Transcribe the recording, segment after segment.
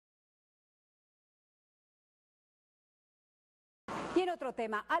Y en otro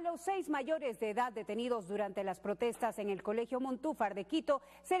tema, a los 6 mayores de edad detenidos durante las protestas en el colegio Montúfar de Quito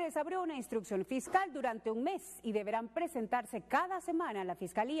se les abrió una instrucción fiscal durante un mes y deberán presentarse cada semana a la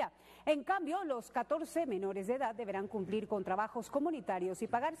fiscalía. En cambio, los 14 menores de edad deberán cumplir con trabajos comunitarios y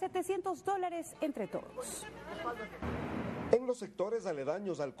pagar $700 entre todos. En los sectores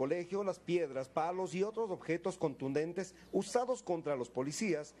aledaños al colegio, las piedras, palos y otros objetos contundentes usados contra los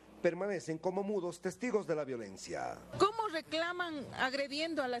policías permanecen como mudos testigos de la violencia. ¿Cómo reclaman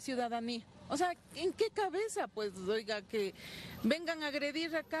agrediendo a la ciudadanía? O sea, ¿en qué cabeza, pues, oiga, que vengan a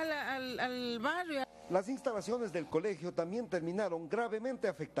agredir acá al barrio? Las instalaciones del colegio también terminaron gravemente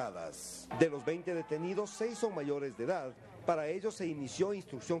afectadas. De los 20 detenidos, 6 son mayores de edad. Para ellos se inició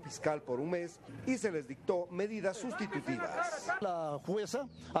instrucción fiscal por un mes y se les dictó medidas sustitutivas. La jueza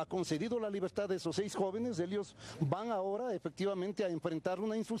ha concedido la libertad de esos 6 jóvenes. Ellos van ahora efectivamente a enfrentar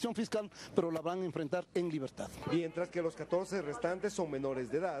una instrucción fiscal, pero la van a enfrentar en libertad. Mientras que los 14 restantes son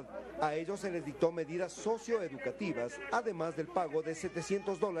menores de edad, a ellos se les dictó medidas socioeducativas, además del pago de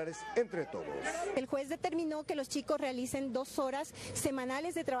 $700 entre todos. El juez determinó que los chicos realicen 2 horas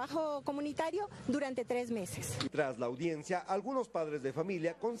semanales de trabajo comunitario durante 3 meses. Tras la audiencia, algunos padres de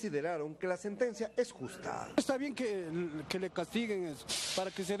familia consideraron que la sentencia es justa. Está bien que le castiguen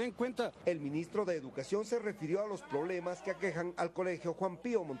para que se den cuenta. El ministro de Educación se refirió a los problemas que aquejan al colegio Juan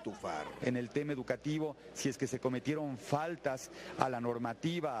Pío Montúfar. En el tema educativo, si es que se cometieron faltas a la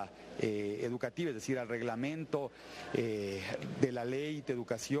normativa educativa, es decir, al reglamento de la ley de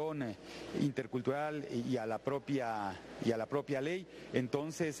educación intercultural y a la propia ley,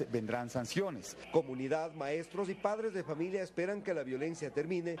 entonces vendrán sanciones. Comunidad, maestros y padres de familia esperan que la violencia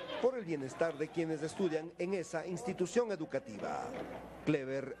termine por el bienestar de quienes estudian en esa institución educativa.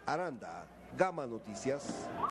 Clever Aranda, Gama Noticias.